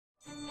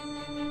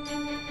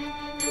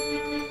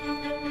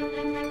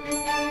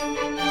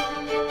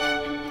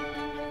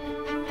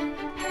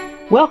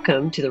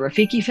Welcome to the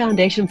Rafiki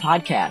Foundation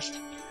podcast.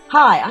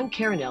 Hi, I'm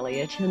Karen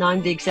Elliott, and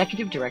I'm the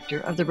Executive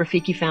Director of the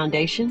Rafiki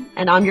Foundation,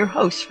 and I'm your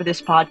host for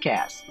this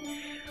podcast,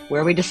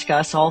 where we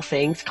discuss all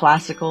things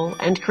classical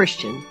and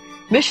Christian,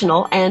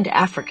 missional and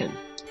African.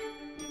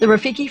 The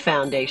Rafiki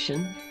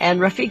Foundation, and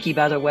Rafiki,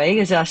 by the way,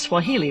 is a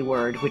Swahili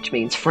word which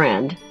means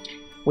friend.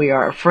 We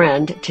are a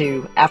friend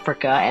to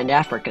Africa and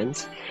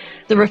Africans.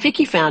 The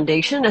Rafiki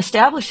Foundation,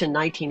 established in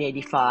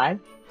 1985,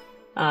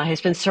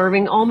 has been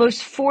serving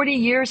almost 40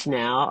 years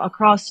now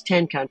across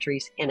 10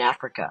 countries in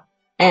Africa.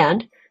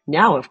 And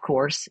now, of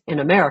course, in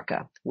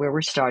America, where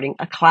we're starting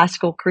a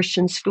classical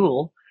Christian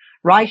school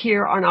right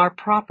here on our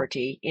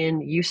property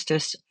in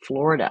Eustis,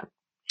 Florida.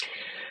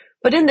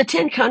 But in the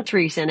 10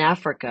 countries in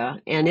Africa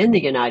and in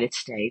the United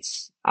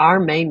States, our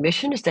main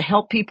mission is to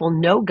help people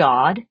know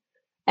God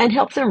and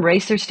help them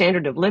raise their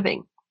standard of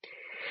living.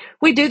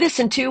 We do this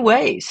in two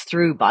ways,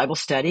 through Bible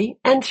study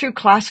and through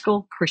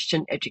classical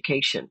Christian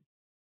education.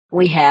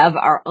 We have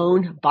our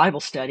own Bible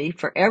study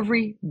for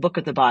every book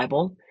of the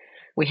Bible.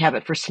 We have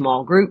it for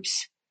small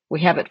groups. We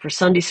have it for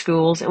Sunday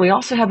schools. And we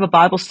also have a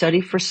Bible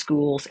study for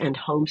schools and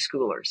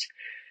homeschoolers.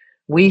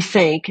 We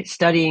think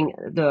studying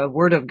the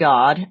Word of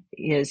God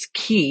is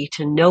key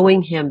to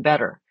knowing Him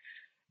better.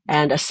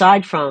 And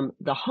aside from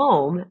the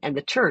home and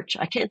the church,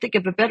 I can't think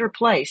of a better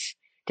place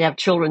to have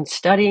children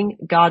studying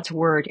God's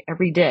Word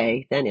every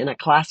day than in a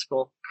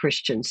classical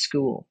Christian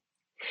school.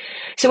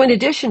 So in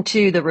addition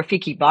to the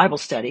Rafiki Bible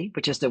study,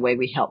 which is the way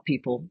we help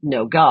people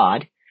know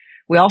God,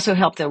 we also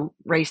help them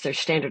raise their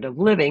standard of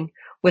living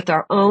with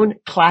our own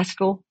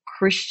classical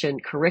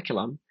Christian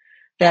curriculum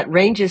that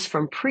ranges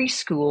from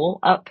preschool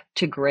up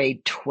to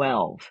grade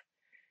 12.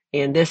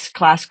 In this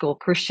classical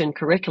Christian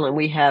curriculum,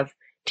 we have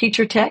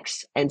teacher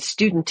texts and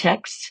student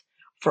texts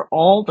for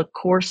all the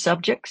core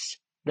subjects,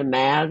 the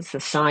maths, the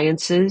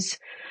sciences,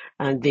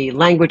 and the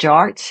language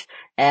arts,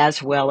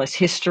 as well as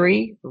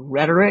history,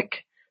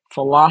 rhetoric,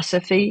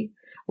 philosophy,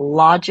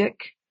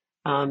 logic.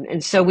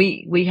 And so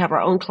we have our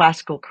own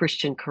classical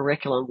Christian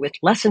curriculum with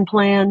lesson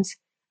plans,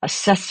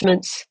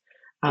 assessments,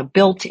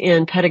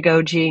 built-in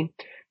pedagogy,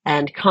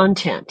 and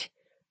content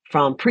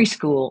from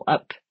preschool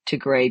up to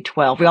grade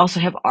 12. We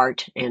also have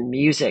art and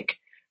music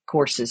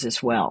courses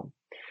as well.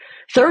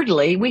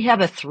 Thirdly, we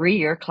have a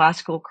 3-year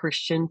classical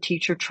Christian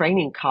teacher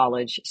training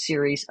college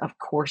series of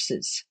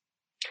courses.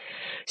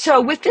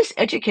 So with this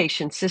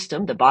education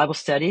system, the Bible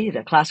study,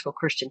 the classical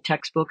Christian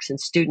textbooks and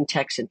student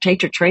texts and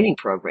teacher training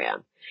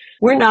program,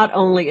 we're not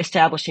only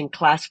establishing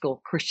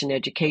classical Christian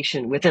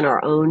education within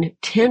our own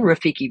 10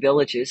 Rafiki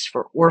villages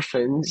for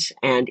orphans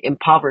and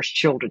impoverished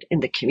children in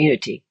the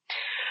community,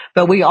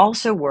 but we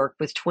also work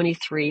with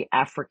 23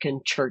 African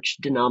church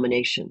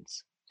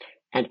denominations.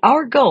 And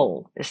our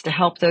goal is to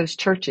help those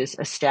churches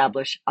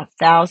establish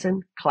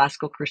 1,000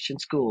 classical Christian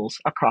schools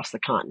across the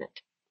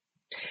continent.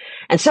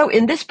 And so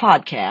in this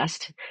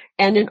podcast,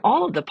 and in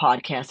all of the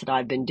podcasts that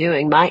I've been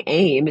doing, my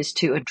aim is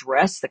to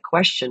address the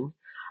question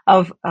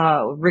of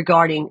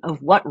regarding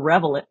of what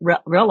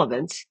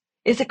relevance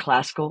is a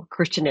classical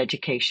Christian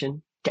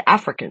education to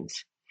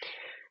Africans.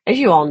 As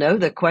you all know,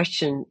 the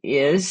question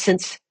is,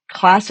 since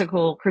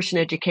classical Christian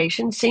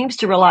education seems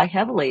to rely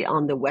heavily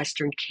on the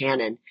Western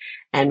canon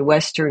and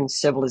Western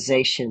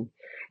civilization,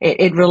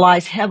 it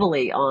relies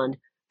heavily on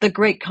the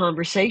great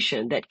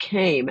conversation that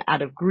came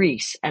out of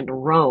Greece and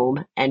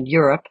Rome and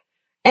Europe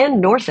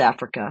and North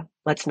Africa,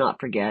 let's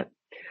not forget.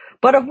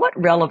 But of what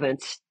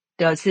relevance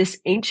does this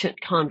ancient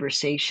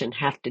conversation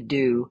have to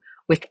do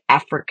with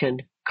African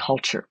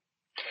culture?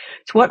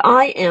 So what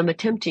I am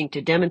attempting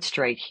to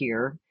demonstrate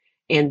here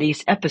in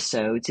these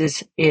episodes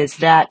is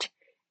that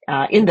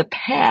in the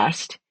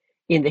past,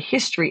 in the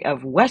history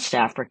of West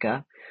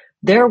Africa,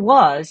 there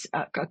was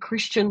a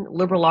Christian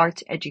liberal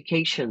arts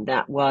education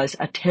that was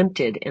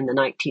attempted in the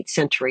 19th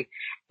century,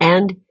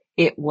 and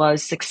it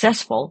was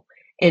successful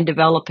in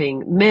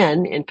developing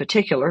men in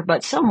particular,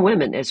 but some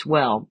women as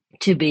well,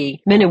 to be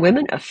men and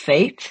women of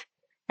faith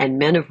and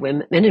men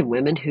and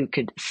women who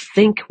could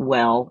think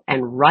well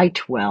and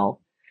write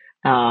well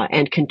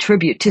and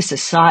contribute to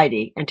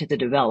society and to the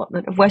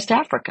development of West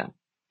Africa.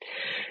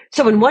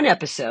 So in one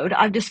episode,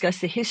 I've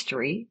discussed the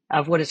history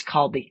of what is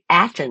called the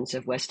Athens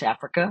of West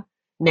Africa,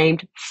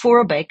 named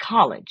Fourabay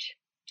College.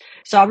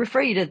 So I'll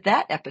refer you to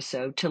that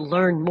episode to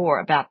learn more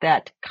about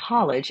that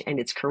college and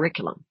its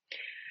curriculum.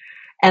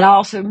 And I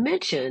also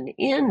mention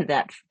in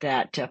that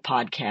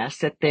podcast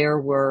that there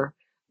were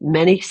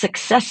many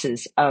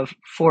successes of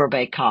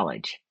Fourabay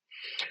College.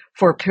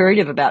 For a period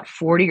of about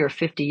 40 or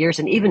 50 years,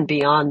 and even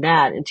beyond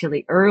that, until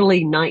the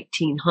early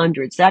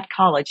 1900s, that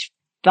college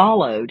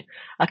followed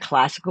a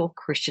classical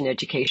Christian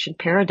education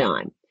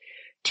paradigm,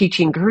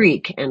 teaching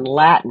Greek and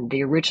Latin,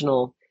 the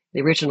original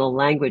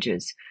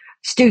languages.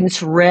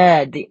 Students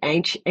read the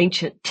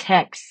ancient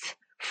texts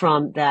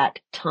from that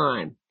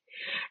time.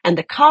 And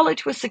the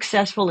college was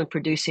successful in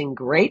producing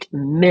great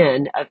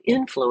men of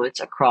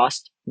influence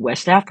across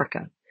West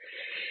Africa.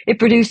 It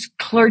produced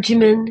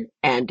clergymen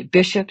and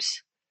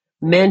bishops,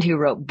 men who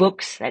wrote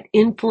books that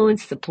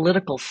influenced the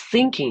political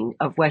thinking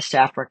of West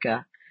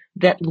Africa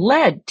that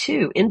led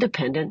to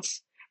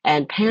independence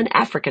and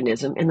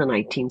Pan-Africanism in the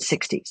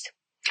 1960s.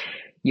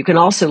 You can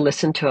also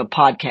listen to a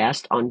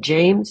podcast on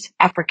James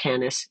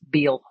Africanus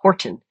Beale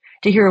Horton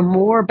to hear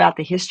more about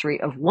the history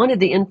of one of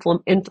the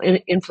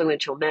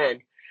influential men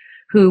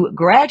who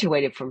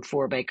graduated from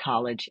Forbay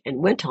College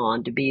and went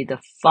on to be the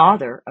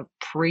father of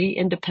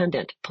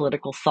pre-independent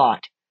political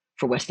thought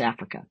for West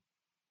Africa.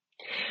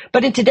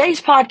 But in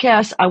today's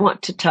podcast, I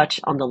want to touch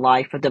on the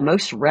life of the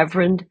Most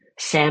Reverend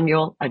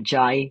Samuel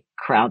Ajayi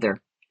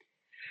Crowther.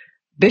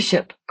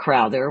 Bishop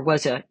Crowther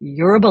was a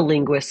Yoruba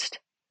linguist.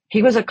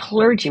 He was a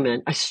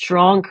clergyman, a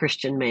strong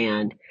Christian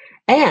man,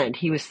 and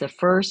he was the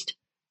first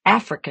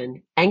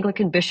African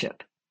Anglican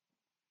bishop,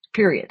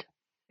 period.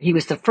 He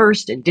was the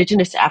first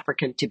indigenous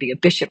African to be a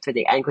bishop for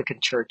the Anglican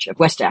Church of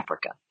West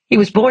Africa. He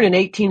was born in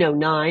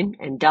 1809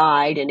 and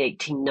died in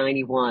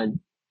 1891.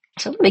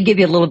 So let me give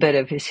you a little bit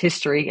of his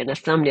history in a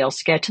thumbnail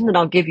sketch, and then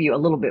I'll give you a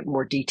little bit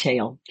more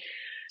detail.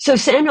 So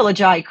Samuel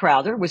Ajayi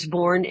Crowther was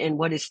born in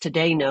what is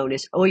today known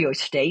as Oyo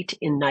State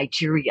in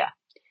Nigeria.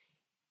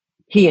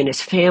 He and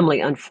his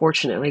family,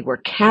 unfortunately, were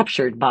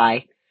captured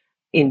by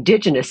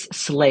indigenous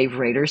slave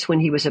raiders when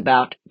he was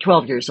about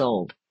 12 years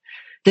old.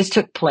 This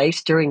took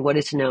place during what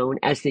is known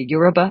as the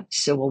Yoruba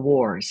Civil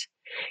Wars.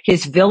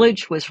 His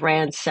village was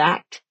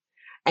ransacked,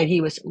 and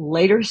he was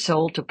later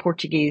sold to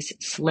Portuguese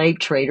slave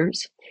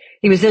traders.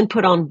 He was then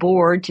put on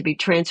board to be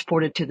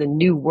transported to the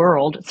New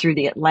World through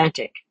the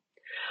Atlantic.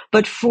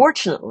 But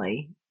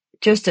fortunately,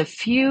 just a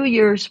few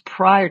years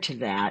prior to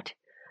that,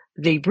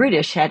 the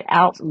British had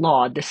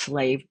outlawed the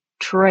slave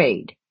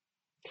trade.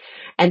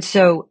 And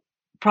so,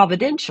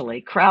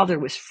 providentially, Crowther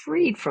was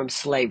freed from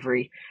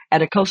slavery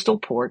at a coastal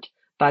port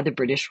by the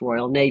British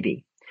Royal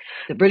Navy.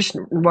 The British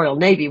Royal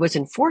Navy was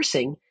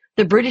enforcing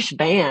the British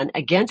ban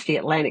against the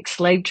Atlantic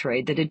slave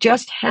trade that had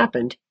just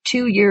happened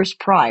 2 years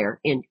prior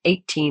in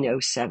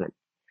 1807.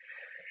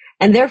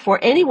 And therefore,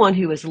 anyone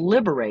who was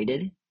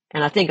liberated,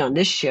 and I think on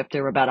this ship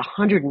there were about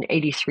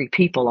 183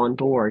 people on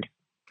board,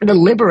 the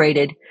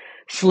liberated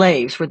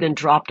slaves were then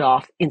dropped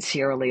off in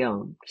Sierra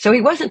Leone. So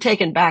he wasn't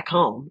taken back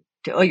home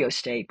to Oyo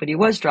State, but he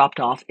was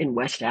dropped off in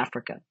West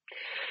Africa.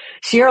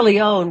 Sierra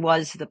Leone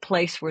was the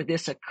place where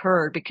this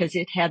occurred because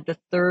it had the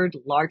third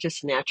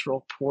largest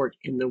natural port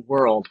in the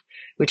world,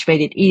 which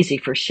made it easy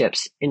for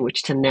ships in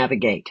which to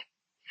navigate.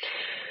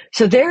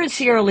 So there in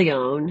Sierra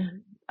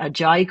Leone,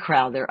 Ajayi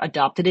Crowther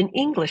adopted an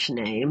English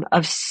name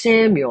of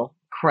Samuel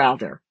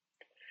Crowther,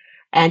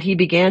 and he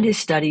began his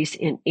studies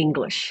in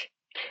English.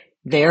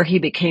 There he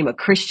became a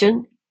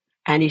Christian,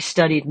 and he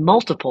studied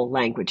multiple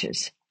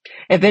languages.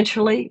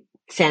 Eventually,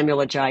 Samuel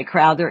Ajayi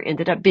Crowther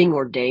ended up being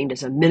ordained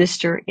as a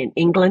minister in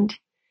England.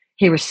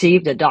 He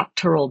received a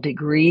doctoral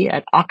degree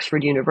at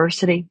Oxford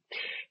University.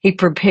 He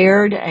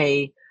prepared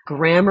a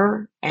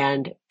grammar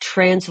and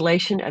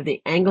translation of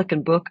the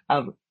Anglican Book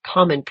of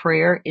Common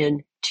Prayer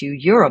into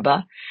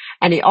Yoruba,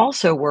 and he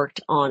also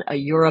worked on a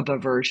Yoruba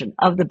version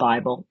of the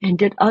Bible and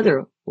did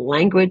other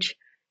language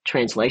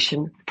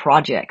translation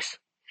projects.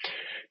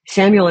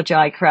 Samuel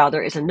Ajayi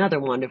Crowther is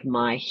another one of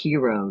my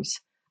heroes,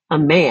 a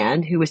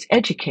man who was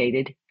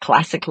educated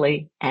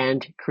classically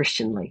and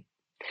Christianly.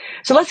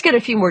 So let's get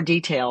a few more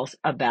details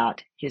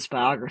about his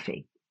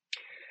biography.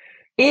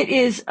 It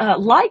is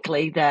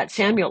likely that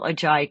Samuel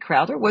Ajayi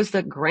Crowther was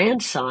the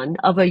grandson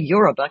of a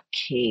Yoruba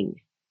king.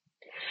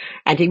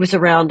 And he was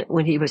around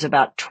when he was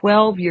about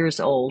 12 years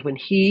old when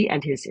he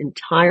and his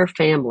entire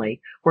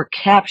family were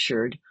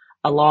captured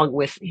along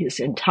with his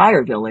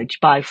entire village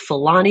by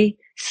Fulani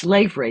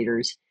slave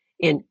raiders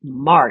in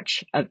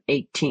March of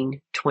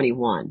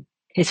 1821.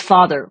 His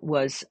father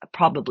was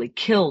probably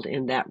killed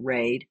in that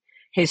raid.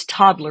 His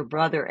toddler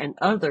brother and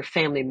other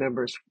family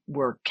members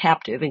were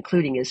captive,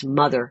 including his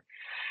mother,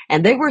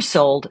 and they were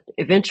sold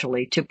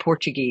eventually to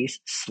Portuguese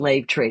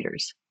slave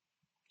traders.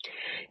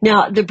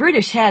 Now, the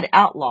British had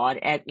outlawed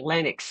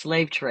Atlantic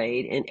slave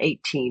trade in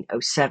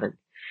 1807,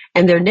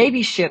 and their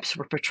Navy ships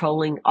were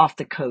patrolling off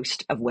the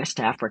coast of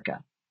West Africa.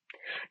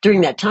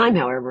 During that time,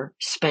 however,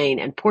 Spain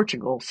and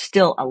Portugal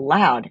still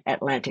allowed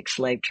Atlantic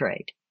slave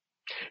trade.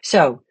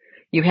 So,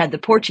 you had the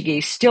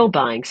Portuguese still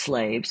buying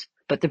slaves,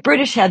 but the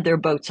British had their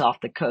boats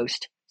off the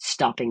coast,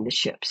 stopping the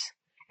ships.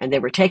 And they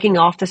were taking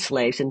off the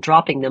slaves and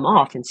dropping them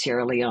off in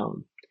Sierra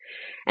Leone.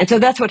 And so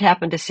that's what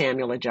happened to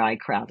Samuel Ajayi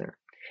Crowther.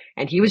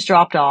 And he was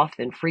dropped off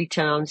in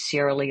Freetown,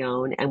 Sierra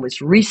Leone, and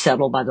was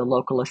resettled by the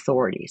local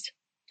authorities.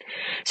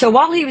 So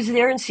while he was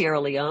there in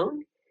Sierra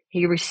Leone,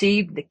 he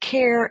received the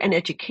care and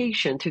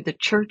education through the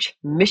Church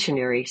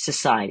Missionary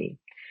Society,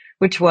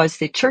 which was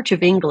the Church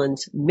of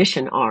England's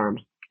mission arm.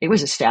 It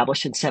was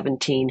established in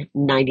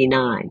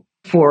 1799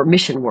 for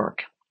mission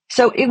work.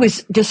 So it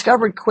was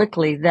discovered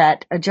quickly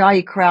that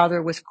Ajayi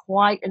Crowther was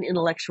quite an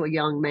intellectual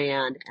young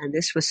man, and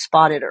this was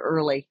spotted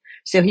early.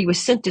 So he was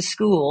sent to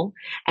school,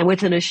 and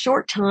within a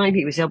short time,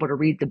 he was able to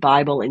read the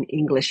Bible in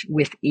English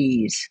with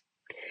ease.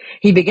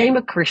 He became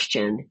a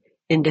Christian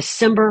in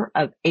December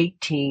of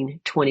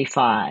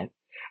 1825,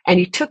 and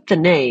he took the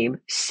name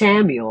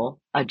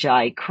Samuel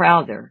Ajayi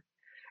Crowther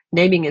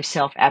naming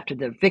himself after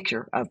the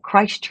vicar of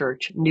Christ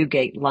Church,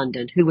 Newgate,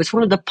 London, who was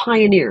one of the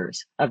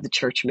pioneers of the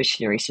Church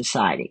Missionary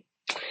Society.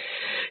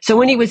 So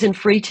when he was in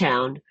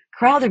Freetown,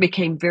 Crowther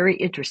became very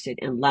interested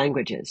in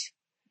languages.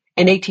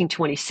 In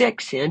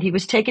 1826, then, he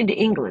was taken to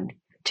England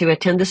to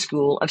attend the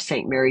school of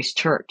St. Mary's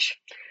Church,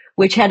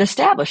 which had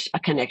established a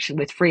connection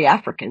with free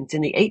Africans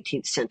in the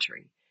 18th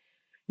century.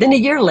 Then a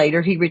year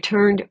later, he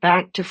returned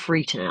back to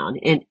Freetown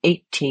in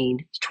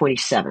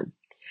 1827.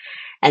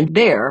 And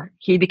there,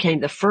 he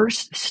became the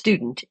first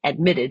student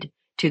admitted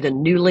to the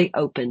newly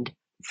opened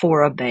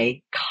Fora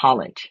Bay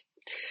College.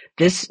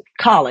 This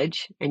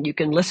college, and you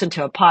can listen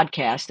to a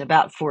podcast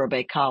about Fora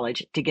Bay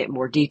College to get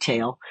more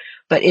detail,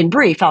 but in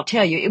brief, I'll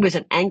tell you, it was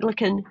an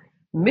Anglican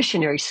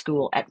missionary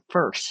school at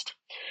first.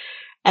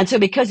 And so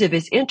because of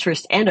his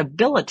interest and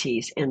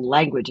abilities in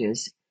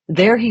languages,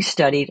 there he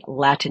studied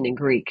Latin and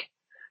Greek.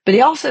 But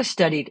he also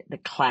studied the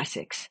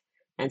classics.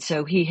 And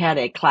so he had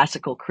a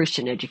classical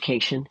Christian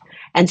education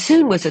and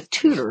soon was a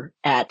tutor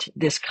at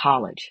this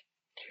college.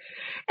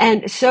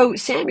 And so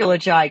Samuel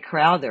Ajayi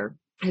Crowther,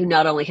 who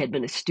not only had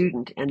been a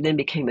student and then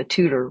became a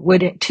tutor,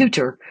 would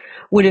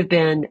have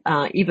been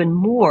even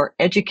more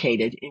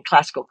educated in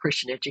classical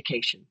Christian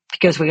education,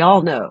 because we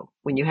all know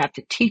when you have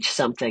to teach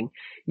something,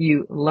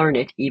 you learn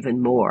it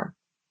even more.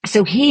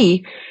 So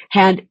he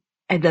had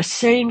the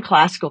same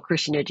classical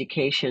Christian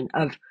education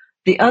of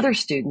the other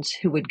students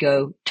who would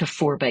go to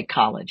Fora Bay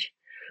College,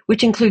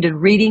 which included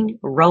reading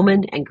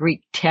Roman and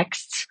Greek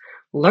texts,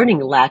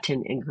 learning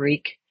Latin and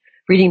Greek,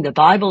 reading the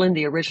Bible in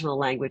the original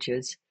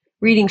languages,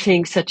 reading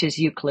things such as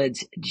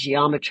Euclid's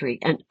geometry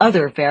and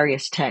other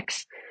various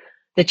texts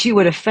that you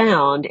would have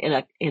found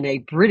in a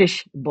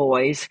British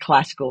boy's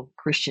classical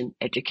Christian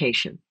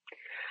education.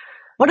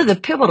 One of the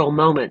pivotal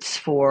moments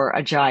for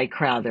Ajayi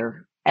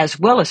Crowther, as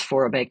well as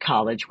Fora Bay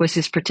College, was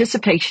his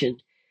participation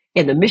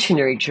in the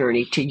missionary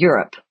journey to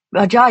Europe.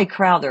 Ajayi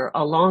Crowther,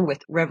 along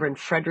with Reverend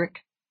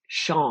Frederick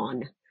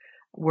Shawn,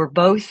 were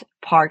both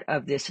part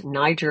of this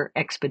Niger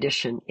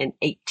expedition in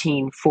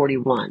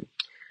 1841.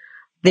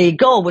 The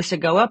goal was to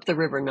go up the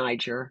River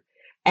Niger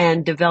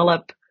and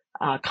develop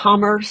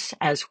commerce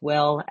as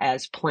well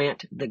as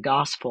plant the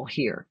gospel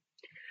here.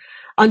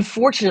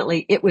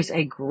 Unfortunately, it was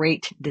a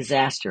great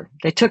disaster.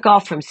 They took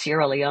off from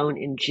Sierra Leone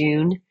in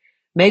June,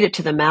 made it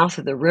to the mouth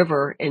of the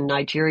river in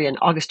Nigeria on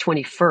August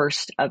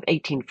 21st of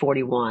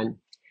 1841.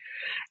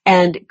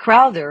 And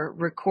Crowther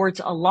records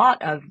a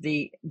lot of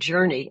the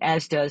journey,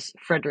 as does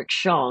Frederick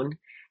Shawn,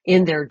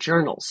 in their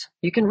journals.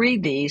 You can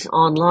read these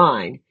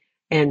online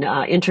in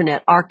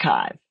Internet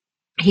Archive.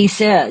 He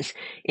says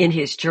in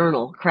his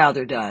journal,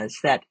 Crowther does,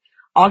 that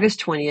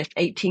August 20th,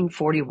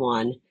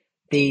 1841,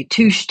 the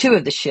two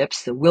of the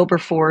ships, the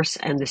Wilberforce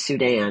and the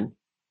Sudan,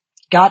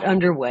 got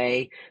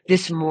underway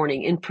this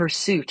morning in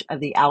pursuit of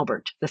the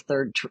Albert, the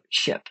third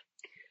ship.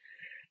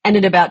 And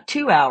in about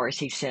 2 hours,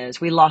 he says,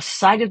 we lost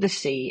sight of the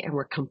sea and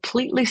were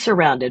completely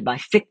surrounded by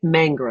thick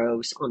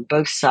mangroves on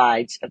both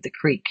sides of the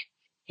creek.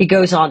 He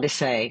goes on to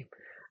say,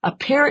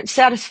 apparent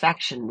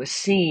satisfaction was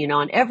seen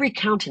on every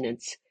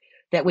countenance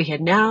that we had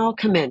now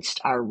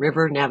commenced our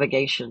river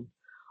navigation,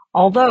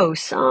 although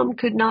some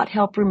could not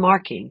help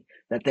remarking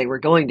that they were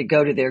going to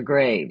go to their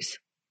graves.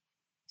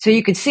 So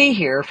you can see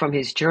here from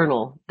his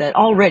journal that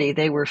already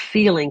they were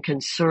feeling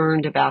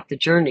concerned about the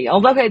journey,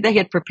 although they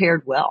had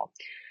prepared well.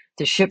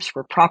 The ships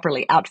were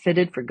properly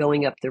outfitted for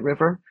going up the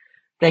river.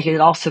 They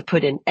had also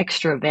put in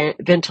extra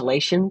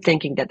ventilation,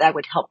 thinking that that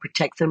would help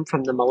protect them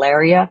from the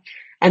malaria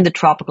and the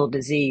tropical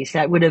disease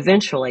that would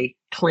eventually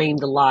claim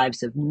the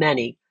lives of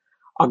many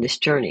on this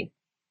journey.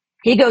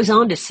 He goes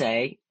on to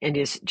say in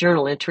his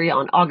journal entry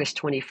on August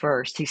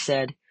 21st, he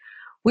said,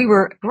 we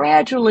were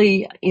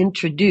gradually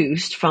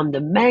introduced from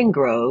the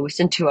mangroves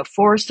into a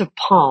forest of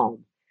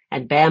palm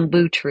and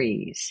bamboo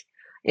trees,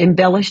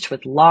 embellished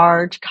with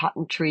large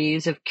cotton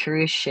trees of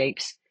curious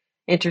shapes,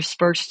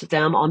 interspersed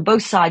them on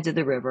both sides of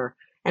the river,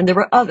 and there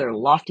were other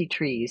lofty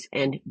trees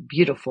and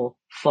beautiful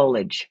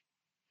foliage.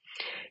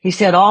 He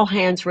said all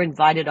hands were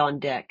invited on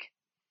deck.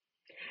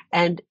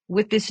 And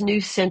with this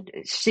new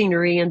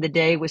scenery, and the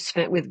day was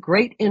spent with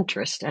great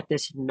interest at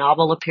this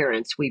novel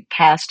appearance, we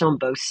passed on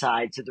both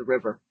sides of the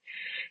river.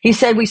 He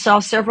said we saw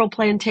several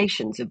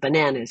plantations of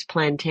bananas,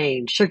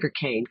 plantains,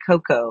 sugarcane,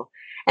 cocoa,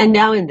 and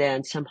now and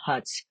then some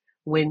huts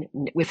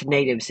with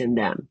natives in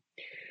them.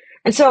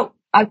 And so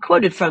I've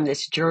quoted from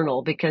this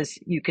journal because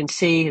you can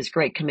see his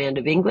great command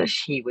of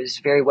English. He was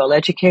very well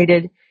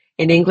educated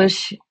in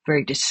English,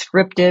 very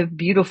descriptive,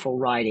 beautiful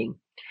writing.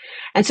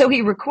 And so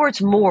he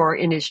records more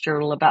in his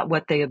journal about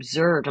what they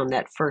observed on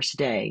that first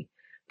day.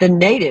 The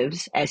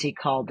natives, as he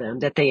called them,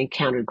 that they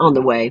encountered on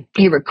the way,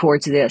 he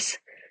records this.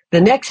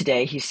 The next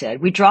day, he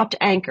said, we dropped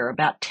anchor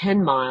about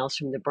 10 miles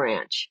from the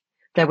branch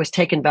that was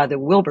taken by the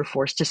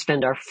Wilberforce to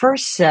spend our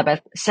first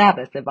Sabbath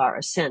of our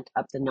ascent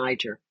up the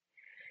Niger.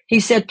 He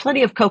said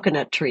plenty of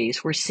coconut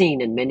trees were seen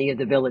in many of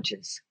the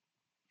villages.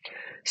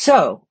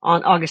 So,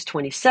 on August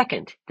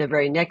 22nd, the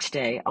very next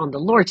day, on the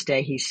Lord's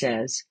Day, he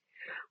says,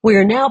 we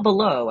are now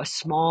below a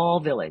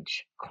small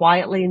village,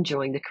 quietly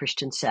enjoying the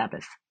Christian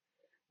Sabbath.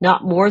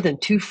 Not more than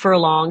 2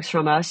 furlongs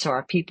from us are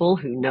a people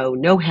who know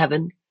no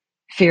heaven,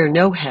 fear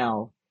no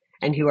hell,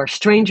 and who are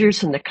strangers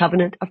from the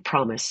covenant of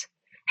promise,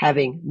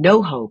 having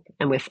no hope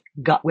and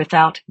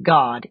without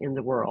God in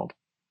the world.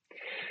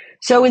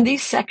 So in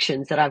these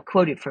sections that I've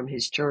quoted from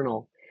his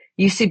journal,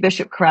 you see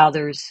Bishop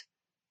Crowther's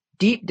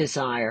deep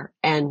desire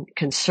and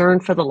concern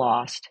for the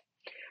lost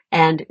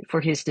and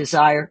for his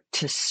desire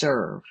to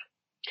serve.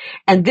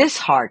 And this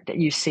heart that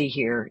you see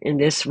here in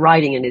this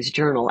writing in his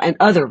journal and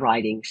other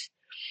writings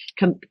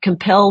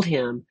compelled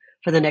him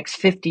for the next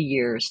 50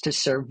 years to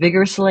serve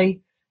vigorously,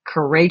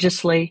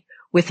 courageously,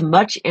 with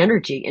much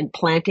energy in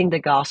planting the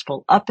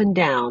gospel up and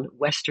down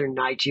Western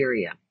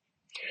Nigeria.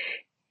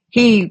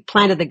 He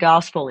planted the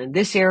gospel in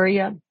this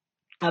area,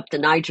 up the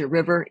Niger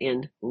River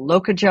in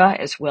Lokoja,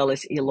 as well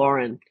as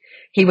Ilorin.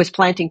 He was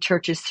planting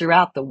churches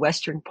throughout the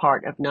western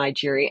part of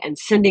Nigeria and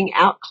sending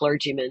out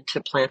clergymen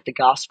to plant the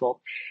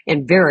gospel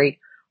in very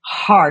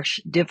harsh,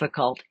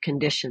 difficult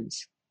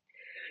conditions.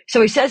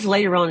 So he says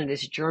later on in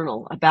his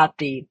journal about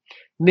the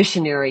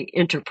missionary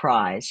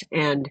enterprise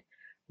and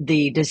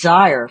the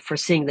desire for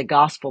seeing the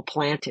gospel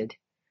planted.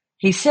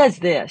 He says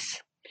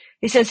this.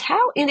 He says,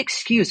 "How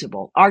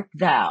inexcusable art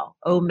thou,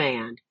 O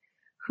man,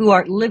 who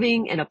art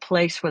living in a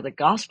place where the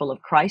gospel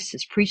of Christ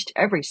is preached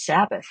every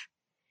Sabbath,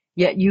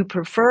 yet you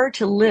prefer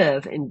to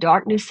live in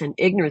darkness and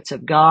ignorance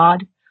of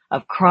God,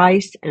 of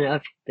Christ, and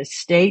of the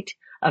state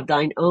of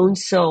thine own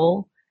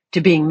soul, to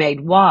being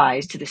made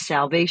wise to the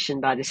salvation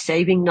by the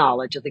saving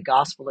knowledge of the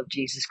gospel of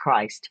Jesus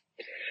Christ.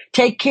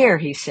 Take care,"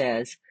 he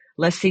says,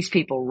 "lest these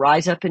people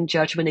rise up in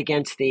judgment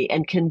against thee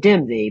and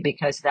condemn thee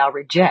because thou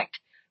reject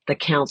the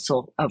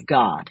counsel of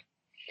God."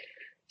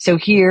 So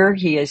here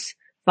he is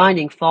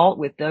finding fault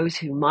with those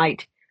who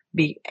might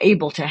be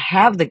able to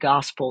have the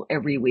gospel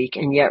every week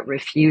and yet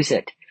refuse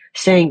it,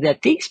 saying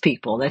that these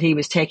people that he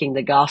was taking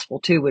the gospel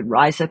to would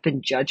rise up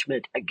in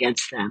judgment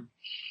against them.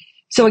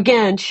 So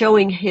again,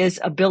 showing his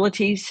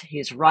abilities,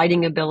 his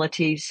writing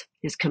abilities,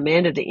 his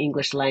command of the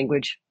English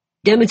language,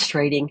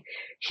 demonstrating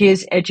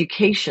his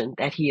education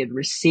that he had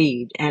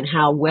received and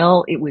how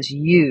well it was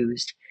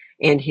used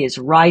in his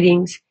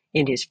writings,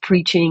 in his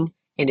preaching,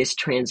 in his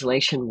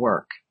translation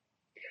work.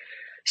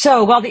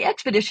 So while the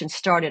expedition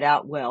started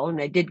out well, and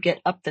they did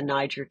get up the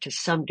Niger to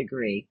some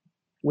degree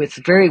with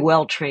very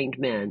well-trained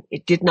men,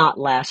 it did not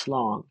last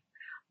long.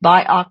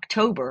 By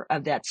October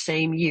of that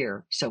same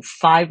year, so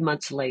 5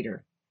 months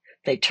later,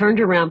 they turned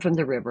around from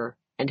the river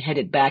and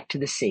headed back to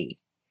the sea.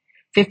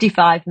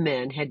 55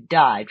 men had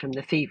died from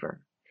the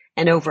fever,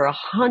 and over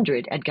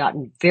 100 had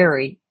gotten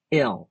very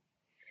ill.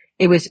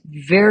 It was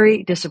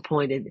very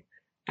disappointed,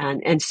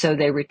 and so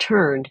they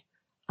returned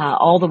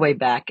all the way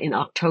back in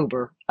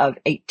October of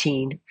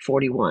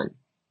 1841.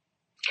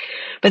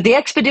 But the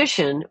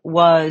expedition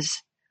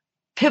was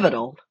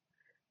pivotal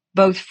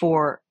both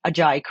for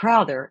Ajayi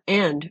Crowther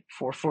and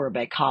for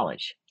Fourabay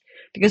College.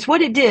 Because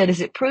what it did is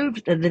it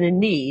proved that the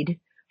need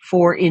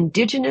for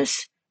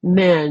indigenous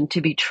men to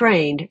be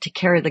trained to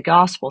carry the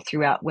gospel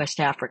throughout West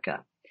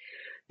Africa.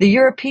 The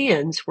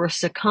Europeans were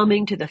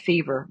succumbing to the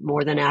fever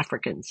more than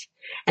Africans.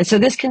 And so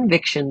this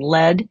conviction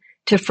led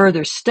to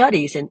further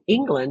studies in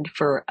England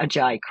for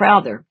Ajayi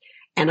Crowther,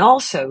 and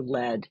also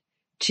led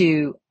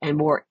to a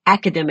more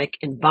academic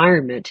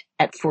environment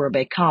at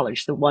Fourabay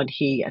College, the one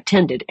he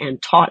attended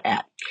and taught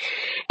at.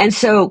 And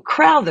so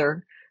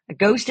Crowther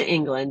goes to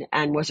England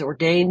and was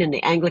ordained in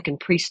the Anglican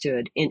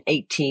priesthood in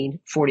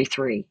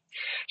 1843.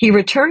 He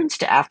returns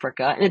to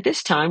Africa and at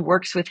this time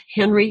works with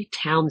Henry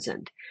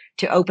Townsend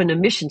to open a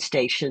mission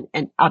station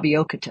in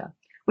Abeokuta,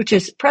 which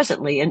is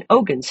presently in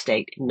Ogun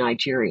State in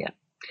Nigeria.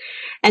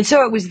 And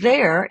so it was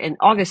there in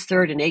August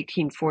 3rd in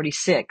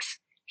 1846,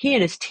 he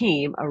and his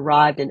team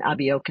arrived in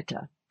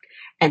Abeokuta,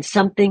 and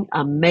something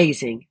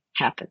amazing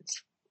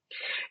happens.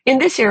 In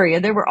this area,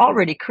 there were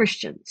already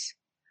Christians,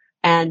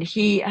 and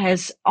he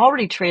has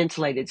already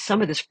translated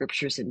some of the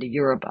scriptures into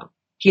Yoruba.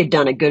 He had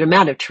done a good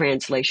amount of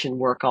translation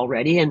work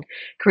already and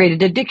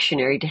created a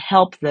dictionary to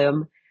help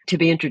them to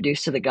be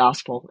introduced to the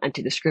gospel and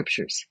to the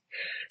scriptures.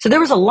 So there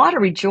was a lot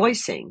of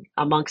rejoicing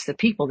amongst the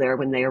people there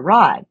when they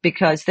arrived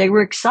because they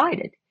were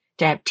excited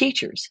to have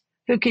teachers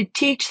who could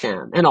teach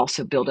them and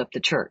also build up the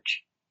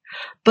church.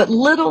 But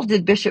little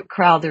did Bishop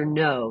Crowther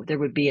know there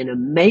would be an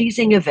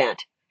amazing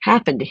event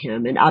happen to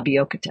him in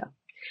Abeokuta.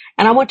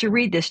 And I want to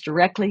read this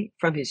directly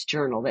from his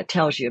journal that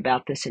tells you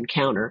about this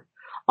encounter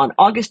on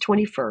August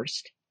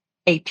 21st,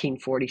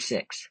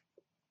 1846.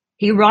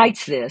 He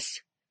writes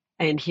this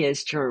in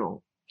his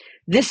journal.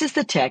 "This is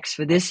the text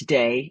for this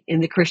day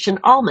in the Christian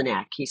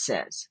Almanac," he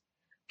says.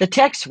 The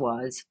text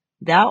was,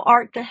 "Thou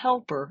art the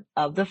helper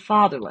of the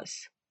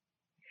fatherless."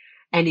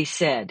 And he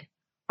said,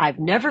 "I've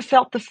never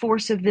felt the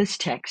force of this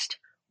text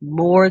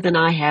more than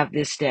I have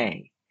this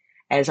day,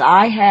 as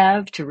I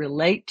have to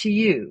relate to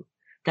you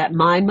that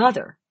my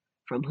mother,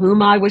 from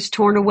whom I was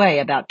torn away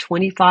about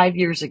 25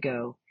 years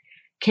ago,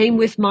 came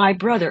with my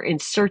brother in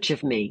search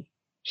of me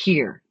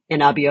here in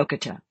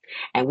Abeokuta.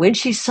 And when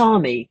she saw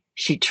me,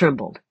 she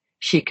trembled.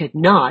 She could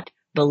not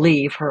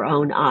believe her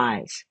own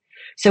eyes."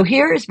 So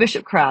here is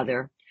Bishop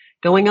Crowther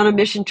going on a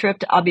mission trip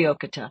to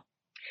Abeokuta.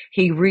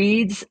 He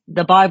reads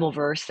the Bible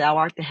verse, "Thou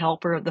art the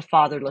helper of the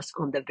fatherless,"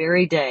 on the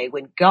very day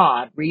when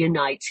God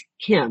reunites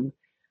him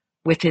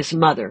with his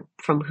mother,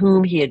 from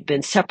whom he had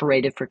been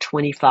separated for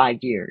 25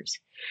 years.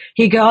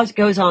 He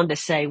goes on to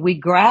say, "We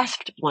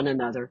grasped one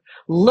another,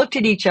 looked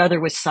at each other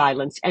with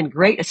silence and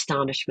great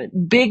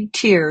astonishment, big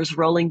tears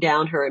rolling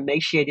down her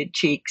emaciated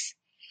cheeks.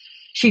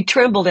 She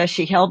trembled as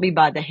she held me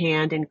by the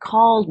hand and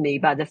called me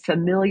by the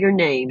familiar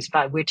names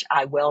by which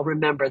I well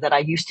remember that I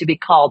used to be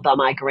called by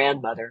my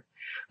grandmother,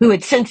 who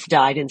had since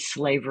died in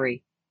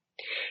slavery."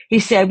 He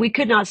said, "We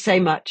could not say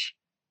much,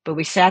 but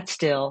we sat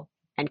still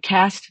and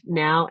cast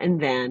now and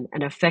then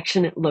an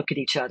affectionate look at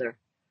each other.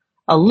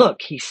 A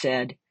look," he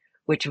said,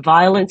 "which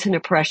violence and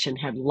oppression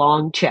had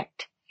long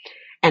checked,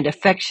 and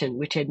affection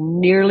which had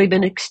nearly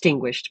been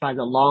extinguished by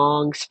the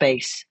long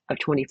space of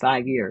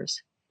 25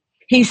 years.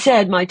 He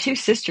said, "My two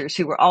sisters,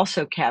 who were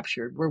also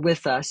captured, were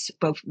with us,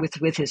 both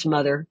with his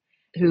mother,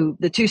 who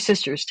the two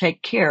sisters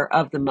take care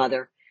of the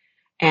mother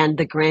and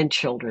the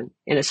grandchildren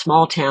in a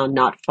small town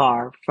not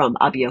far from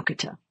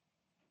Abeokuta."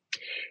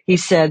 He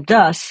said,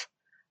 "Thus,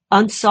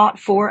 unsought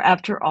for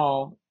after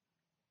all,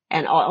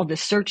 and all the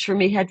search for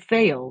me had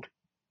failed,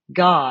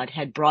 God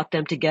had brought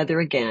them together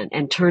again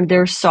and turned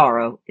their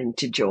sorrow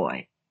into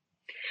joy."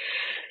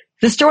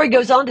 The story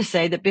goes on to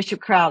say that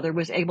Bishop Crowther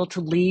was able to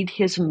lead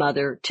his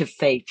mother to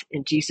faith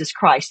in Jesus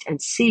Christ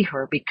and see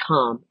her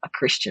become a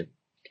Christian.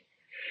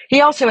 He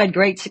also had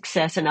great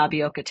success in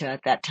Abeokuta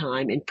at that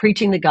time in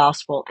preaching the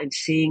gospel and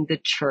seeing the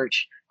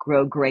church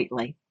grow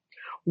greatly.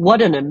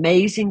 What an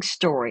amazing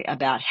story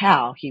about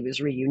how he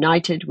was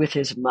reunited with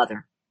his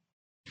mother.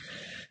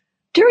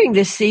 During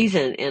this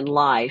season in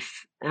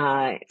life,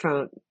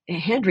 from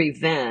Henry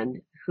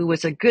Venn, who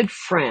was a good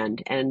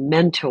friend and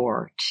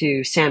mentor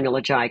to Samuel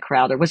Ajayi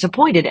Crowther, was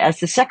appointed as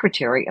the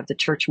secretary of the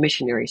Church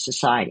Missionary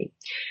Society.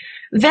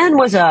 Venn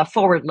was a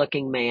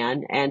forward-looking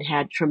man and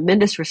had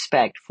tremendous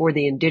respect for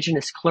the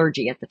indigenous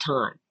clergy at the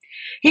time.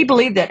 He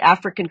believed that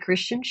African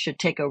Christians should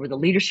take over the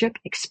leadership,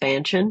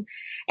 expansion,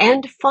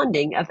 and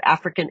funding of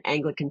African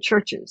Anglican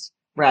churches,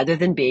 rather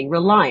than being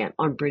reliant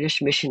on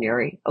British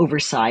missionary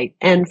oversight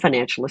and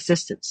financial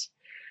assistance.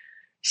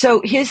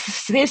 So his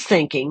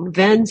thinking,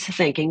 Venn's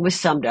thinking, was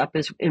summed up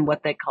in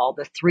what they call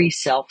the three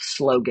self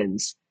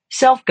slogans: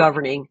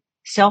 self-governing,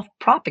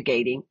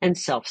 self-propagating, and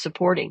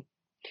self-supporting.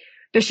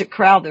 Bishop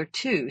Crowther,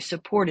 too,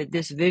 supported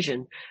this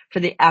vision for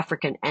the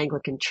African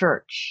Anglican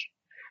Church.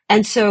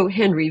 And so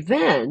Henry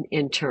Venn,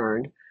 in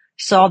turn,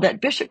 saw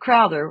that Bishop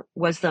Crowther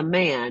was the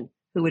man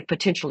who would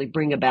potentially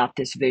bring about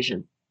this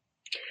vision.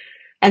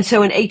 And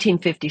so in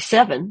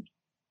 1857,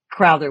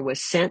 Crowther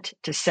was sent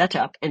to set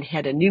up and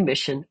head a new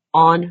mission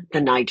on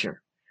the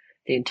Niger.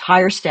 The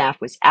entire staff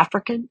was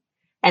African,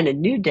 and a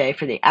new day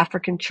for the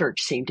African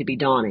church seemed to be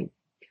dawning.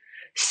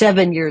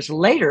 7 years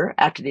later,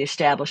 after the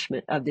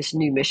establishment of this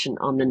new mission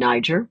on the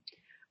Niger,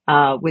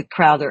 with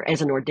Crowther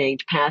as an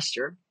ordained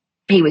pastor,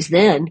 he was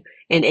then,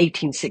 in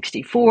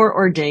 1864,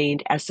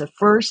 ordained as the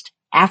first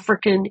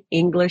African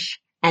English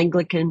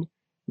Anglican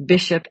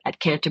bishop at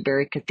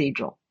Canterbury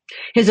Cathedral.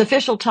 His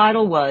official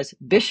title was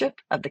Bishop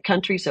of the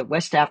Countries of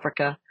West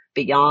Africa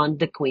Beyond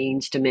the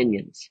Queen's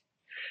Dominions.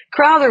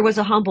 Crowther was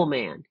a humble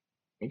man,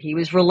 and he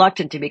was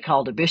reluctant to be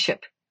called a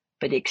bishop,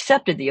 but he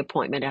accepted the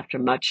appointment after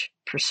much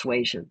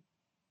persuasion.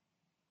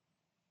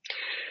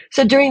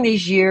 So during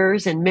these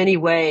years, in many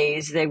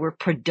ways, they were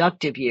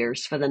productive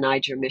years for the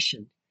Niger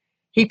mission.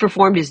 He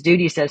performed his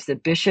duties as the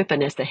bishop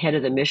and as the head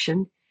of the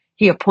mission.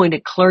 He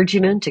appointed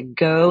clergymen to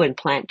go and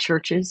plant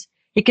churches.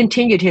 He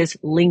continued his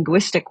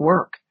linguistic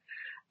work.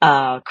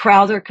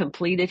 Crowther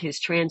completed his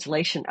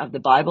translation of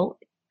the Bible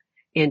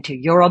into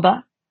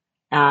Yoruba,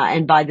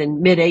 and by the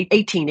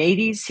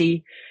mid-1880s,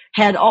 he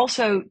had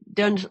also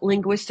done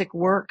linguistic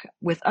work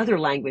with other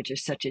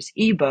languages such as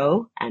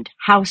Igbo and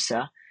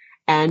Hausa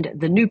and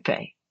the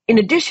Nupe. In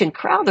addition,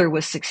 Crowther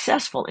was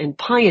successful in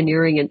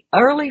pioneering an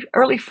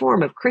early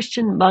form of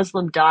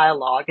Christian-Muslim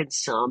dialogue in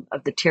some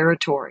of the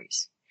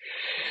territories.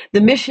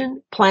 The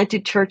mission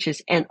planted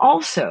churches and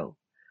also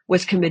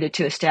was committed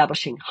to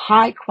establishing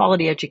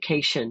high-quality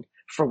education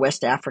for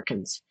West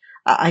Africans.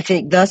 I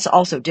think thus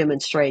also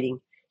demonstrating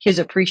his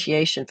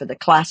appreciation for the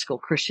classical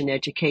Christian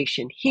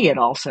education he had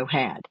also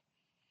had.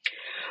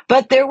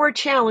 But there were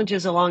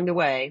challenges along the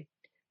way.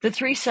 The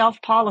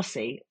three-self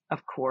policy,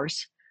 of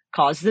course,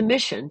 caused the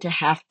mission to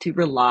have to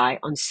rely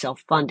on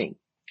self-funding.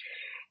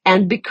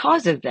 And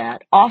because of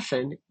that,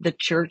 often the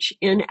church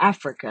in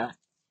Africa,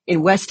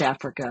 in West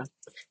Africa,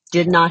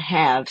 did not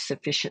have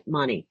sufficient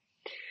money.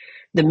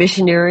 The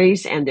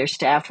missionaries and their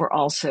staff were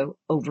also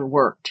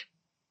overworked.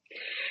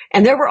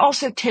 And there were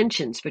also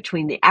tensions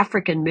between the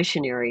African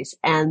missionaries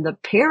and the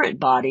parent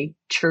body,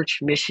 Church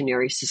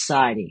Missionary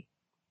Society.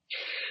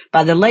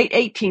 By the late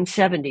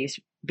 1870s,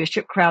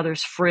 Bishop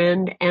Crowther's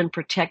friend and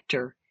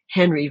protector,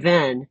 Henry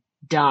Venn,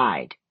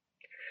 died.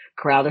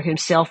 Crowther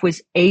himself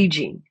was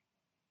aging,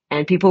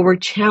 and people were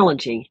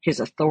challenging his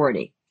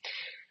authority.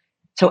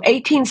 So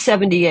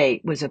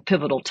 1878 was a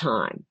pivotal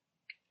time.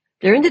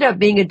 There ended up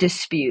being a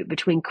dispute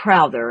between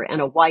Crowther and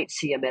a white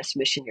CMS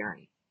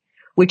missionary,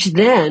 which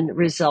then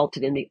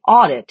resulted in the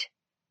audit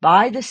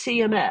by the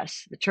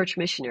CMS, the Church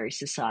Missionary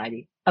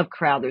Society, of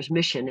Crowther's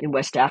mission in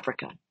West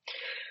Africa.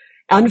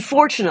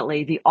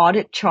 Unfortunately, the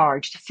audit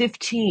charged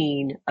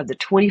 15 of the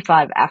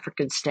 25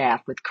 African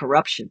staff with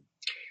corruption,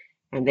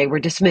 and they were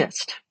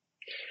dismissed.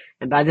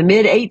 And by the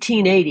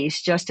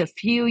mid-1880s, just a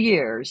few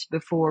years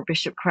before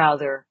Bishop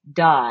Crowther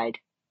died,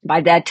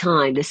 by that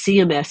time, the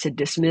CMS had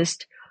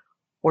dismissed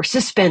or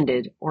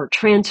suspended or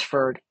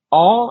transferred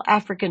all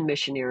African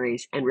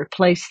missionaries and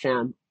replaced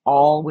them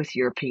all with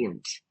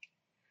Europeans.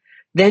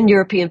 Then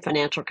European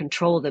financial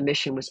control of the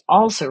mission was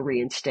also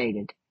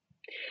reinstated.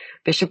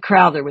 Bishop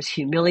Crowther was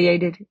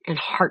humiliated and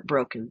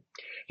heartbroken.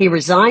 He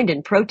resigned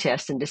in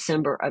protest in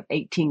December of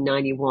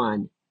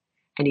 1891,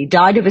 and he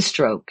died of a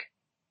stroke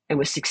and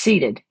was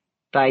succeeded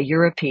by a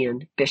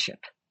European bishop.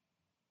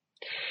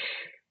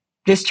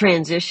 This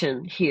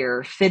transition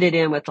here fitted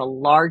in with a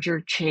larger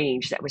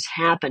change that was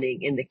happening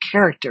in the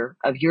character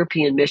of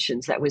European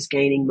missions that was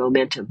gaining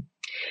momentum.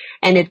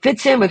 And it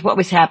fits in with what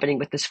was happening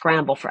with the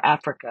scramble for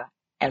Africa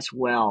as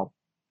well.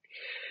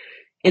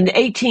 In the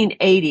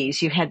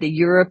 1880s, you had the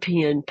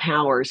European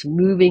powers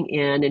moving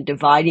in and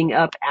dividing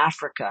up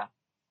Africa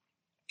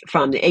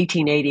from the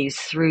 1880s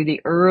through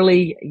the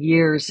early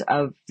years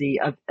of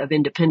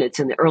independence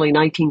in the early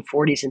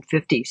 1940s and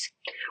 50s,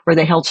 where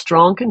they held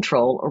strong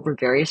control over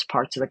various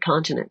parts of the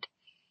continent.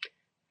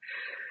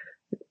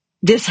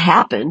 This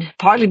happened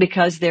partly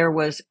because there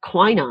was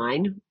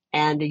quinine,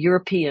 and the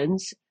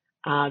Europeans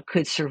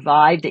could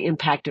survive the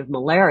impact of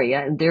malaria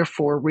and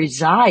therefore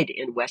reside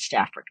in West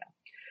Africa.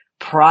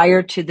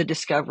 Prior to the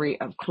discovery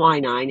of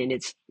quinine and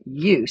its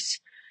use,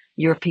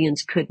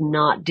 Europeans could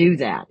not do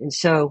that. And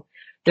so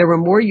there were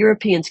more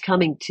Europeans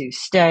coming to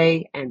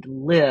stay and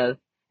live,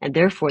 and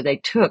therefore they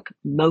took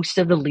most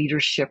of the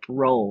leadership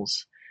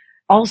roles.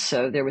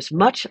 Also, there was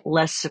much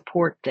less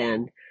support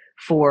then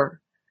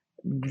for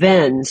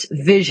Ven's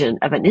vision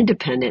of an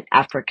independent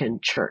African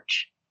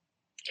church.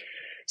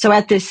 So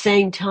at this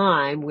same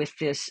time, with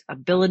this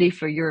ability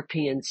for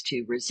Europeans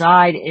to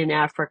reside in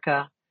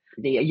Africa,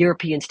 the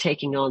Europeans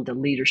taking on the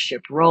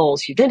leadership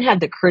roles, you then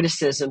had the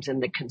criticisms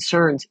and the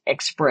concerns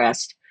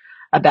expressed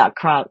about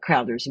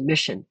Crowther's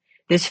mission.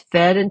 This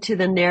fed into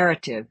the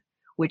narrative,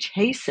 which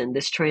hastened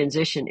this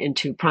transition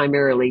into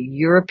primarily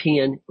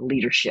European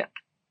leadership.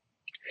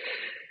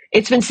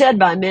 It's been said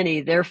by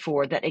many,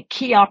 therefore, that a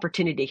key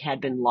opportunity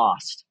had been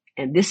lost,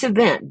 and this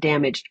event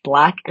damaged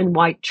Black and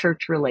white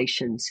church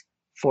relations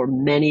for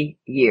many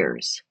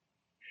years.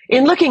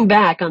 In looking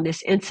back on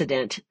this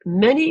incident,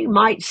 many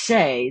might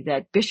say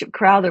that Bishop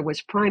Crowther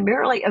was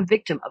primarily a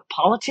victim of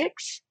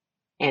politics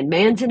and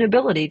man's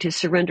inability to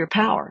surrender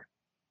power.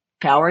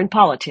 Power and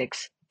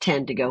politics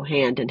tend to go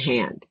hand in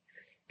hand.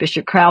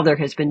 Bishop Crowther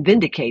has been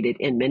vindicated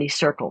in many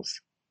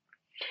circles.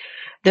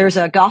 There's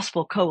a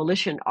Gospel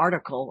Coalition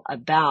article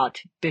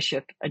about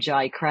Bishop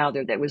Ajayi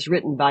Crowther that was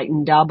written by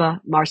Ndaba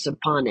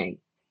Marsapane.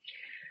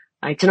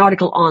 It's an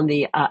article on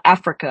the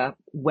Africa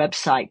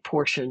website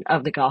portion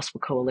of the Gospel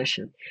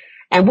Coalition.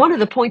 And one of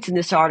the points in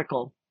this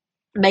article,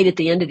 made at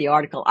the end of the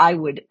article, I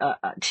would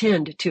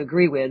tend to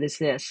agree with is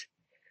this.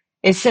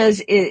 It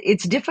says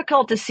it's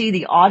difficult to see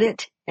the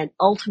audit and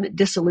ultimate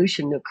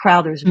dissolution of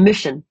Crowther's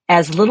mission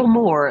as little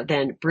more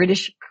than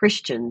British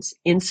Christians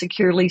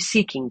insecurely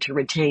seeking to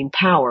retain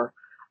power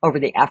over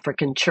the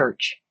African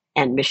church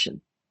and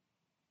mission.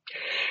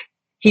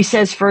 He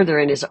says further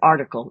in his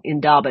article,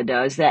 Ndaba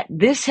does, that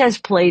this has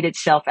played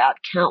itself out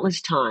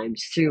countless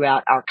times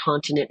throughout our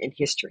continent and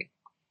history.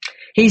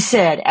 He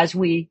said, as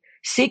we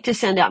seek to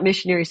send out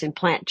missionaries and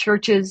plant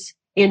churches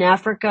in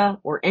Africa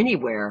or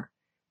anywhere,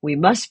 we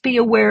must be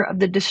aware of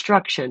the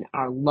destruction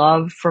our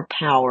love for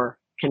power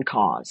can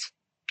cause.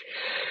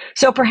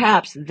 So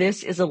perhaps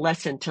this is a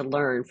lesson to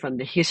learn from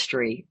the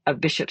history of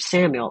Bishop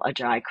Samuel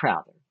Ajayi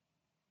Crowther.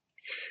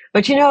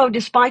 But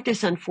despite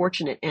this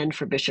unfortunate end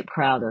for Bishop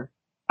Crowther,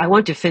 I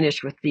want to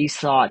finish with these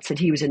thoughts that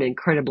he was an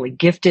incredibly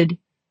gifted,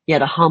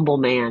 yet a humble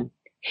man.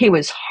 He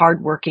was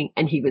hardworking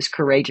and he was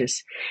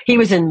courageous. He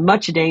was in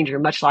much danger,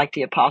 much like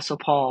the Apostle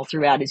Paul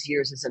throughout his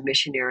years as a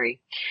missionary.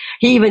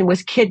 He even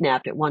was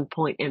kidnapped at one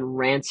point and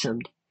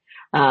ransomed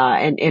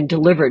and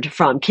delivered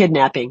from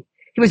kidnapping.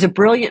 He was a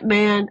brilliant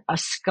man, a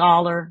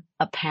scholar,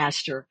 a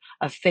pastor,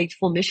 a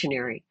faithful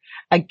missionary,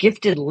 a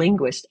gifted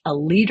linguist, a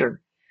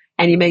leader.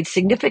 And he made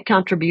significant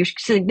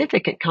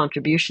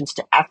contributions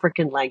to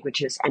African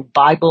languages and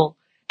Bible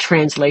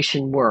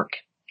translation work.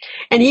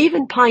 And he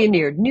even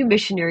pioneered new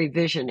missionary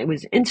vision and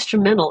was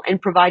instrumental in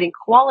providing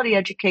quality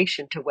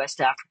education to West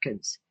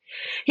Africans.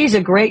 He's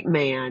a great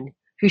man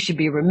who should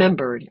be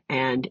remembered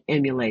and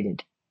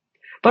emulated.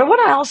 But what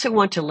I also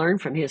want to learn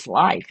from his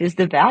life is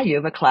the value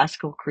of a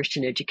classical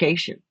Christian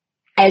education.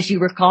 As you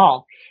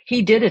recall,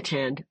 he did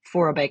attend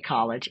Fourabay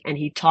College and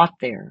he taught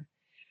there,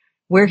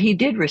 where he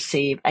did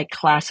receive a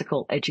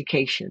classical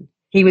education.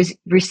 He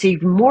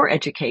received more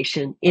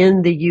education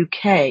in the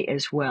UK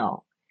as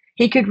well.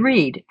 He could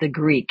read the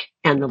Greek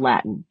and the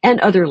Latin and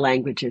other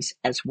languages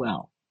as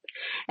well.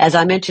 As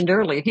I mentioned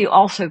earlier, he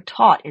also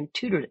taught and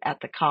tutored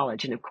at the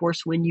college. And of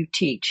course, when you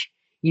teach,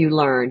 you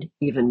learn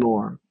even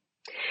more.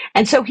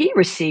 And so he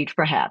received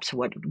perhaps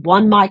what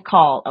one might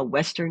call a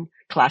Western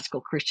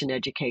classical Christian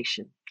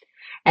education,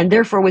 and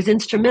therefore was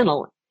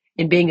instrumental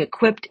in being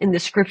equipped in the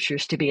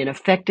scriptures to be an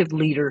effective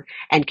leader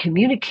and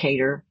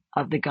communicator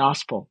of the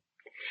gospel.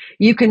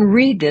 You can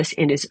read this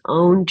in his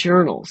own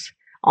journals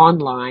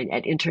online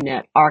at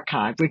Internet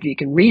Archive, where you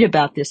can read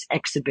about this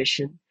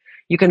exhibition.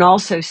 You can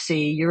also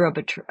see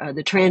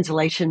the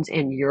translations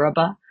in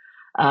Yoruba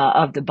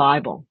of the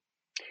Bible.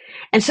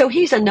 And so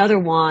he's another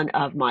one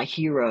of my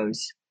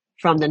heroes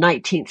from the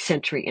 19th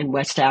century in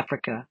West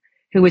Africa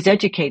who was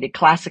educated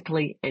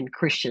classically and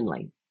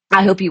Christianly.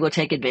 I hope you will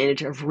take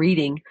advantage of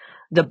reading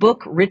the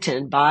book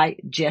written by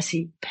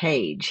Jesse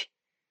Page.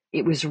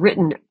 It was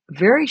written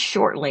very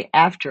shortly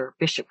after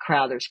Bishop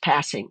Crowther's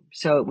passing,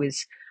 so it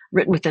was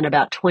written within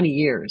about 20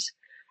 years.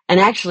 And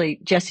actually,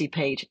 Jesse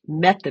Page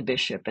met the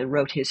bishop and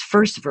wrote his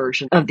first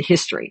version of the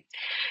history.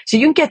 So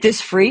you can get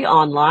this free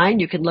online.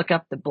 You can look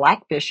up The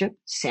Black Bishop,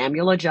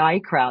 Samuel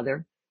Ajayi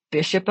Crowther,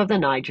 Bishop of the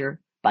Niger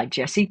by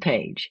Jesse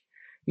Page.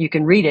 You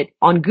can read it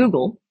on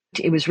Google.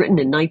 It was written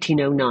in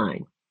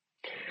 1909.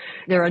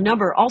 There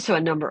are also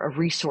a number of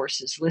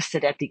resources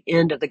listed at the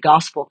end of the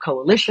Gospel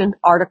Coalition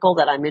article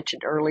that I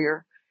mentioned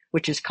earlier,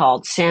 which is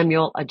called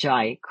Samuel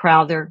Ajayi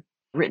Crowther,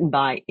 written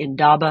by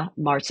Indaba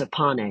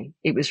Marzapane.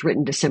 It was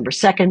written December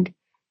 2nd,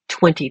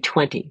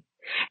 2020.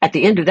 At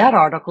the end of that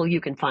article, you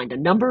can find a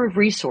number of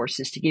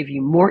resources to give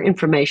you more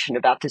information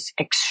about this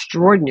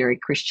extraordinary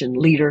Christian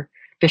leader,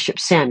 Bishop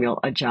Samuel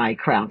Ajayi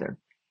Crowther.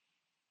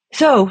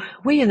 So,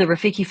 we in the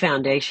Rafiki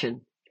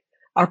Foundation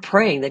are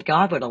praying that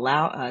God would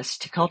allow us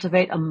to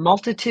cultivate a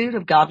multitude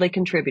of godly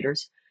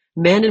contributors,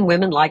 men and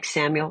women like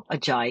Samuel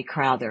Ajayi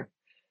Crowther.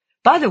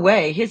 By the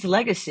way, his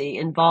legacy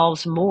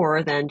involves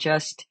more than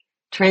just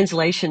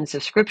translations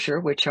of scripture,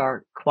 which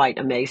are quite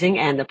amazing,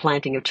 and the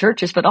planting of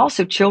churches, but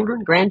also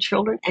children,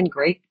 grandchildren, and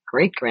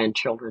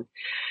great-great-grandchildren.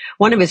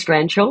 One of his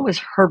grandchildren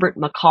was Herbert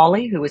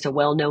Macaulay, who was a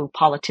well-known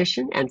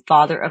politician and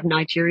father of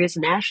Nigeria's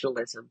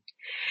nationalism.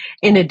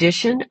 In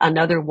addition,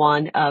 another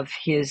one of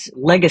his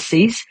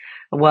legacies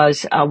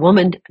was a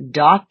woman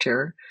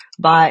doctor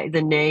by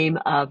the name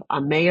of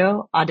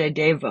Ameyo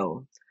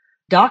Adedevo.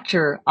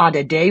 Dr.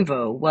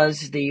 Adedevo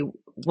was the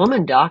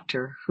woman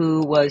doctor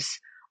who was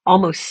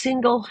almost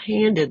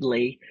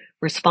single-handedly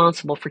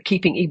responsible for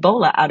keeping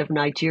Ebola out of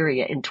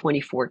Nigeria in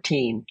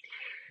 2014.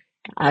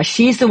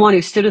 She's the one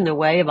who stood in the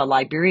way of a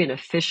Liberian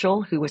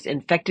official who was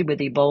infected with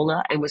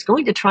Ebola and was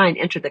going to try and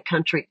enter the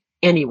country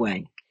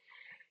anyway.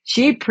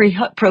 She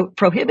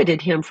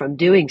prohibited him from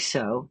doing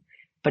so,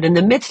 but in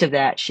the midst of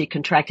that, she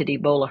contracted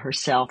Ebola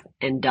herself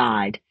and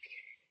died.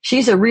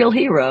 She's a real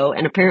hero,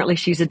 and apparently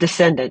she's a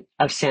descendant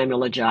of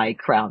Samuel Ajayi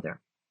Crowther.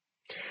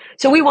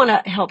 So we want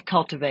to help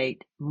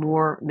cultivate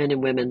more men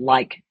and women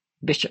like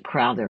Bishop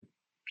Crowther.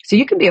 So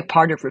you can be a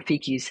part of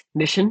Rafiki's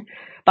mission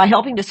by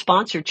helping to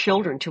sponsor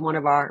children to one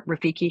of our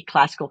Rafiki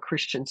classical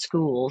Christian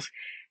schools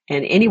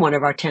in any one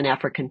of our 10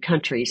 African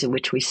countries in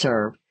which we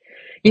serve.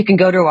 You can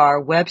go to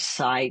our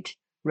website,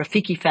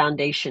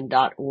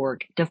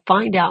 rafikifoundation.org, to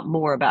find out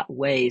more about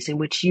ways in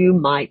which you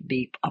might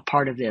be a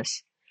part of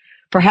this.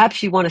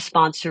 Perhaps you want to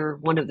sponsor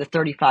one of the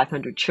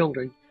 3,500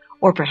 children,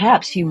 or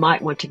perhaps you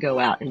might want to go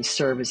out and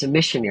serve as a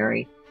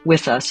missionary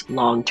with us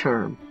long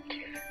term.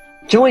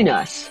 Join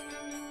us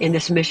in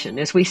this mission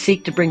as we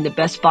seek to bring the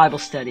best Bible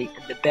study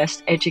and the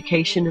best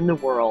education in the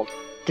world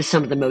to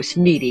some of the most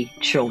needy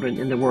children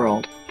in the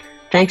world.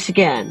 Thanks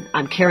again.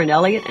 I'm Karen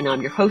Elliott, and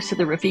I'm your host of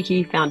the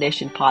Rafiki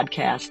Foundation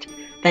podcast.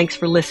 Thanks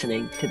for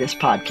listening to this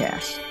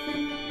podcast.